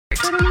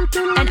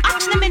An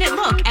up-to-the-minute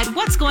look at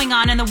what's going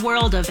on in the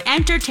world of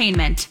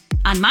entertainment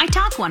on My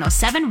Talk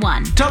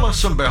 1071. Tell us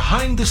some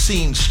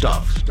behind-the-scenes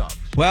stuff.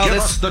 Well, Give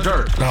us the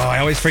dirt. Oh, I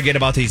always forget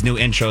about these new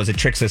intros. It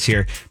tricks us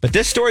here. But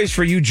this story's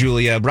for you,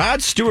 Julia.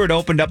 Rod Stewart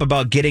opened up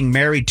about getting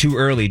married too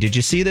early. Did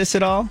you see this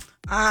at all?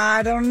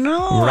 I don't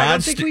know. I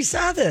don't think we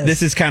saw this.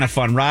 This is kind of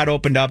fun. Rod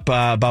opened up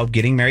about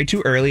getting married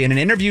too early. In an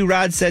interview,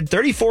 Rod said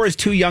 34 is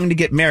too young to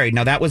get married.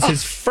 Now, that was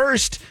his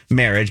first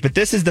marriage, but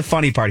this is the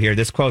funny part here,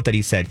 this quote that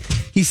he said.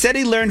 He said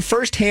he learned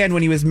firsthand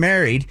when he was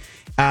married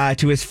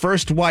to his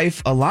first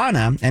wife,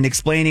 Alana, and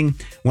explaining,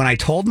 when I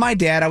told my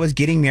dad I was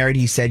getting married,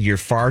 he said, "You're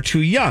far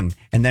too young."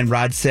 And then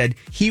Rod said,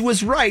 he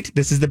was right.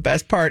 This is the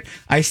best part.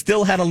 I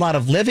still had a lot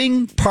of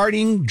living,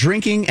 partying,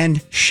 drinking,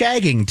 and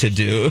shagging to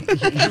do.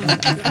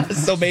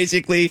 So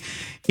basically,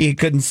 he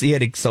couldn't see, he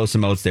had to sow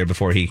some oats there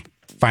before he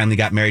finally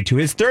got married to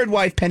his third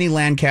wife, Penny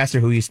Lancaster,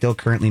 who he's still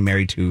currently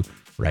married to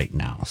right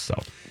now.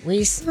 So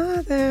we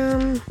saw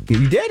them.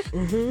 You did?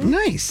 Mm-hmm.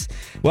 Nice.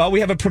 Well, we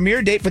have a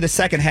premiere date for the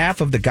second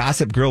half of the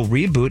Gossip Girl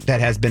reboot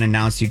that has been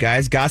announced, you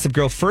guys. Gossip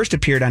Girl first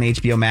appeared on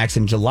HBO Max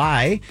in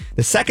July.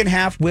 The second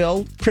half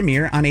will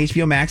premiere on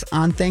HBO Max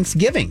on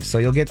Thanksgiving. So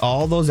you'll get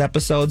all those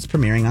episodes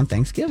premiering on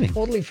Thanksgiving.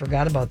 Totally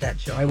forgot about that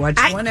show. I watched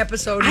one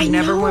episode and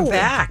never went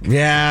back.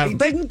 Yeah. I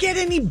didn't get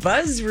any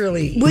buzz,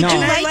 really. Would you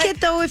like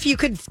it, though, if you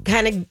could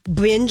kind of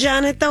binge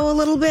on it, though, a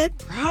little bit?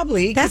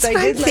 Probably. That's what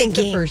I did I'm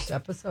thinking. Like the first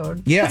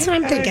episode. Yeah. That's what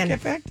I'm thinking.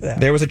 Get back to that.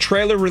 There was a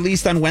trailer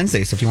released on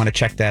Wednesday, so if you want to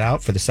check that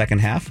out for the second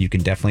half, you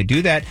can definitely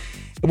do that.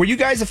 Were you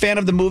guys a fan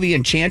of the movie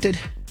Enchanted?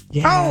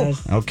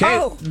 Yes. Oh, okay.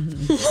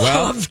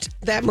 Loved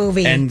that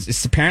movie. And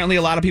apparently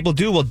a lot of people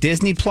do. Well,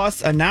 Disney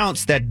Plus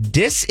announced that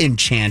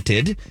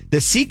Disenchanted, the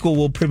sequel,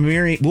 will be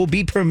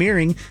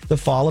premiering the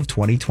fall of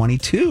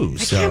 2022.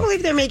 I can't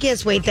believe they're making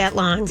us wait that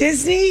long.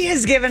 Disney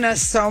has given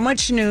us so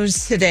much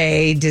news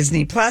today,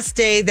 Disney Plus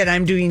Day, that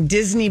I'm doing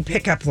Disney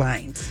pickup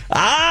lines.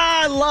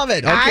 I love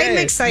it. Okay. I'm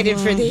excited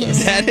for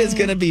these. That is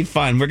going to be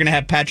fun. We're going to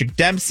have Patrick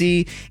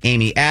Dempsey,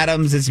 Amy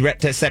Adams is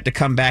set to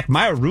come back.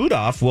 Maya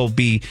Rudolph will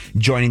be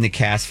joining the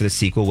cast for the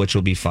sequel, which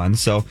will be fun.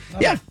 So,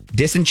 yeah,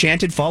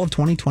 Disenchanted fall of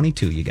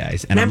 2022, you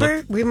guys. And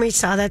remember when we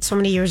saw that so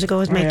many years ago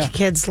with my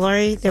kids,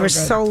 Lori? They were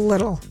so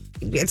little.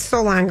 It's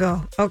so long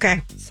ago.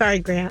 Okay. Sorry,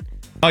 Grant.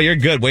 Oh, you're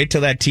good. Wait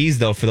till that tease,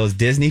 though, for those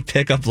Disney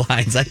pickup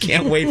lines. I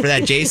can't wait for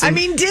that, Jason. I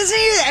mean, Disney,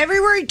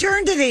 everywhere you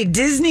turn today,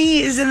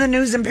 Disney is in the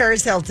news in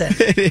Paris Hilton.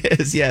 It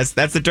is, yes.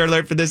 That's the Dirt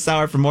Alert for this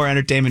hour. For more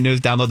entertainment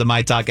news, download the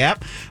MyTalk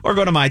app or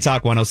go to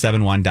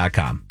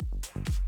mytalk1071.com.